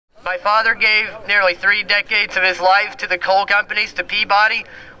My father gave nearly 3 decades of his life to the coal companies, to Peabody,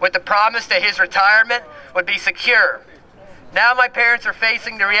 with the promise that his retirement would be secure. Now my parents are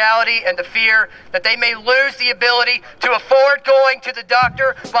facing the reality and the fear that they may lose the ability to afford going to the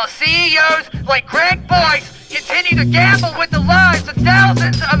doctor, while CEOs like Greg Boyce continue to gamble with the lives of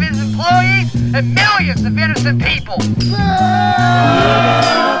thousands of his employees and millions of innocent people.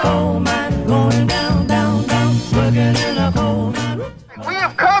 We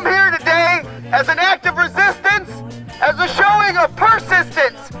have come here today as an act of resistance, as a showing of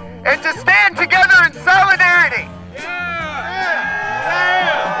persistence, and to stand together in solidarity.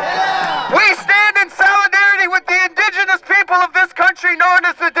 We stand in solidarity with the indigenous people of this country known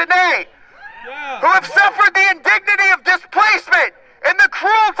as the Dene, who have suffered the indignity of displacement and the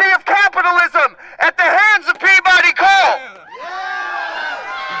cruelty of capitalism at the hands of Peabody Coal.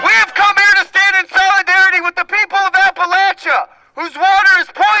 We have come here to stand in solidarity with the people of Appalachia, whose water is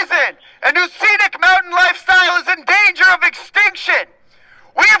poisoned and whose scenic mountain lifestyle is in danger of extinction.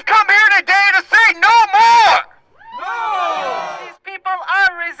 We have come here today to say no more! No! These people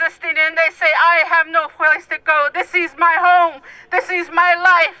are resisting and they say, I have no place to go. This is my home. This is my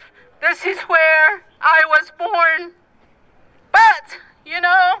life. This is where I was born. But, you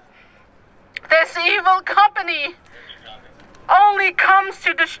know, this evil company only comes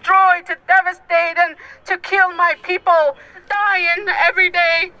to destroy, to devastate, and to kill my people, dying every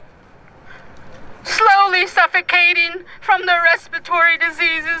day, slowly suffocating from the respiratory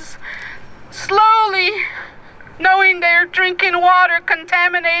diseases, slowly knowing they're drinking water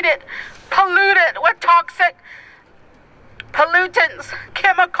contaminated, polluted with toxic pollutants,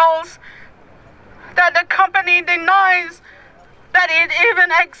 chemicals that the company denies that it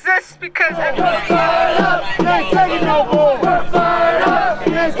even exists because We're fired up, can't take it no more. We're fired up,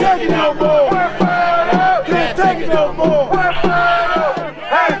 can't take it no more. We're fired up, can't take it no more. We're fired up.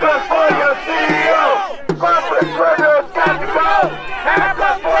 Hands up for your CEO. Corporate criminals got to go. Hands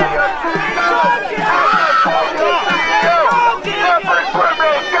up for your CEO. Hands up for your CEO. Corporate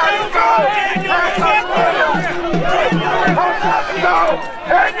criminals got to go. Hands up for your CEO.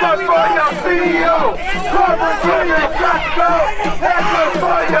 Hands up for your CEO. Corporate criminals got to go. Hands up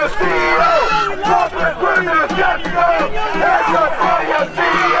for your CEO. Corporate criminals got to go. Hands up for your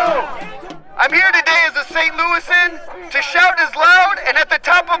CEO. I'm here today as a St. Louisan to shout as loud and at the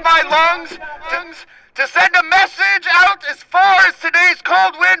top of my lungs to send a message out as far as today's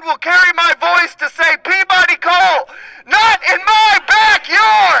cold wind will carry my voice to say, Peabody Coal, not in my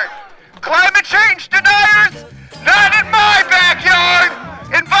backyard! Climate change deniers, not in my